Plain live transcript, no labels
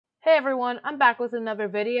Hey everyone, I'm back with another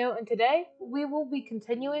video, and today we will be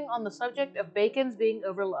continuing on the subject of bacons being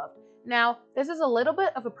overloved. Now, this is a little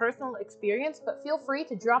bit of a personal experience, but feel free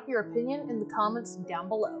to drop your opinion in the comments down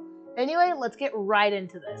below. Anyway, let's get right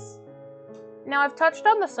into this. Now, I've touched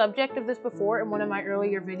on the subject of this before in one of my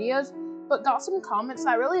earlier videos, but got some comments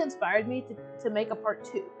that really inspired me to make a part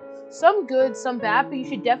 2. Some good, some bad, but you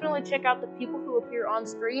should definitely check out the people who appear on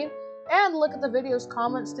screen and look at the video's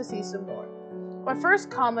comments to see some more. My first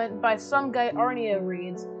comment by some guy Aria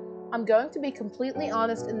reads, "I'm going to be completely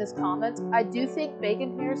honest in this comment. I do think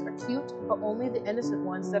bacon hairs are cute, but only the innocent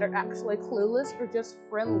ones that are actually clueless or just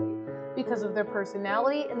friendly because of their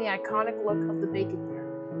personality and the iconic look of the bacon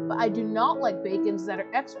hair. But I do not like bacons that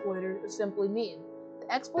are exploited or simply mean.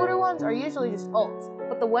 The exploiter ones are usually just alts,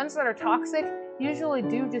 but the ones that are toxic usually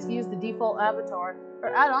do just use the default avatar or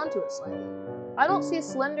add on to it slightly. I don't see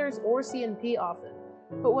Slenders or CNP often,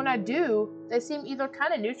 but when I do, they seem either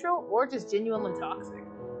kind of neutral or just genuinely toxic.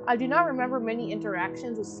 I do not remember many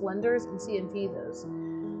interactions with Slenders and CNP those.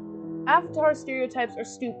 Avatar stereotypes are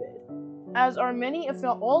stupid, as are many if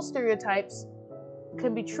not all stereotypes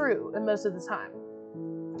can be true and most of the time.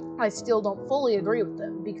 I still don't fully agree with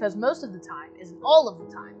them, because most of the time isn't all of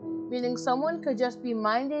the time, meaning someone could just be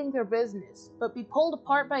minding their business, but be pulled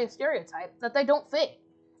apart by a stereotype that they don't fit.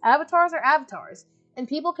 Avatars are avatars, and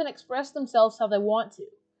people can express themselves how they want to.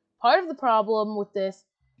 Part of the problem with this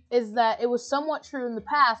is that it was somewhat true in the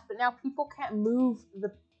past, but now people can't move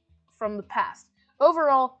from the past.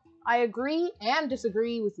 Overall, I agree and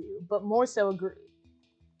disagree with you, but more so agree."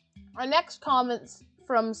 Our next comment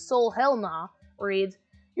from Soul Hellna reads,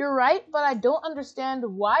 "You're right, but I don't understand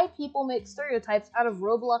why people make stereotypes out of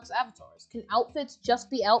Roblox avatars. Can outfits just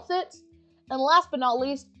be outfits?" And last but not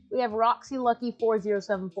least, we have Roxy Lucky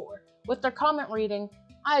 4074. With their comment reading,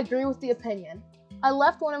 "I agree with the opinion. I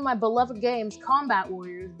left one of my beloved games, Combat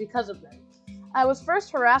Warriors, because of them. I was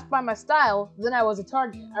first harassed by my style, then I was a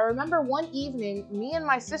target. I remember one evening, me and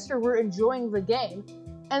my sister were enjoying the game,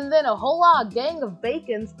 and then a whole gang of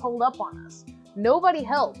bacons pulled up on us. Nobody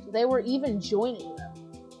helped, they were even joining them.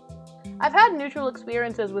 I've had neutral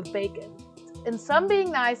experiences with bacon, and some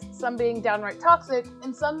being nice, some being downright toxic,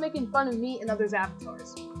 and some making fun of me and others'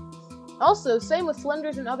 avatars. Also, same with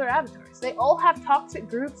Slenders and other avatars. They all have toxic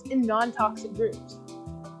groups and non-toxic groups.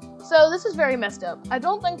 So this is very messed up. I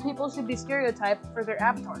don't think people should be stereotyped for their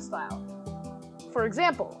avatar style. For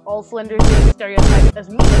example, all Slenders being stereotyped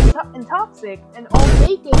as mean and toxic, and all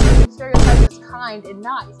bacon being stereotyped as kind and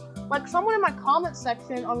nice. Like, someone in my comment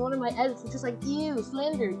section on one of my edits was just like, ew,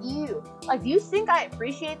 Slender, ew. Like, do you think I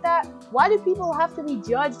appreciate that? Why do people have to be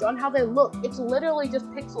judged on how they look? It's literally just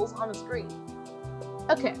pixels on a screen."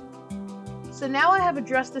 Okay. So now I have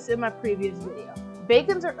addressed this in my previous video.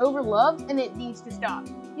 Bacons are overloved and it needs to stop.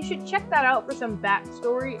 You should check that out for some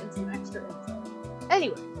backstory and some extra info.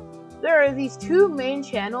 Anyway, there are these two main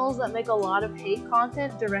channels that make a lot of hate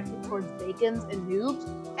content directed towards bacons and noobs,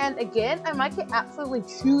 and again, I might get absolutely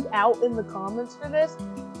chewed out in the comments for this,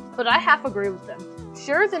 but I half agree with them.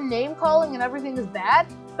 Sure, the name calling and everything is bad,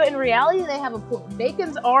 but in reality they have a point.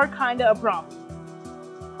 Bacons are kinda a problem.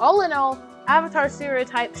 All in all, avatar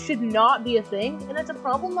stereotypes should not be a thing, and it's a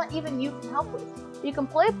problem that even you can help with. You can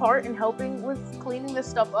play a part in helping with cleaning this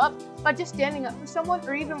stuff up by just standing up for someone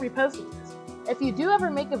or even reposting this. If you do ever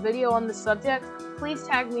make a video on this subject, please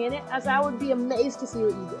tag me in it, as I would be amazed to see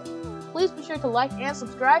what you do. Please be sure to like and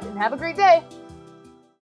subscribe, and have a great day!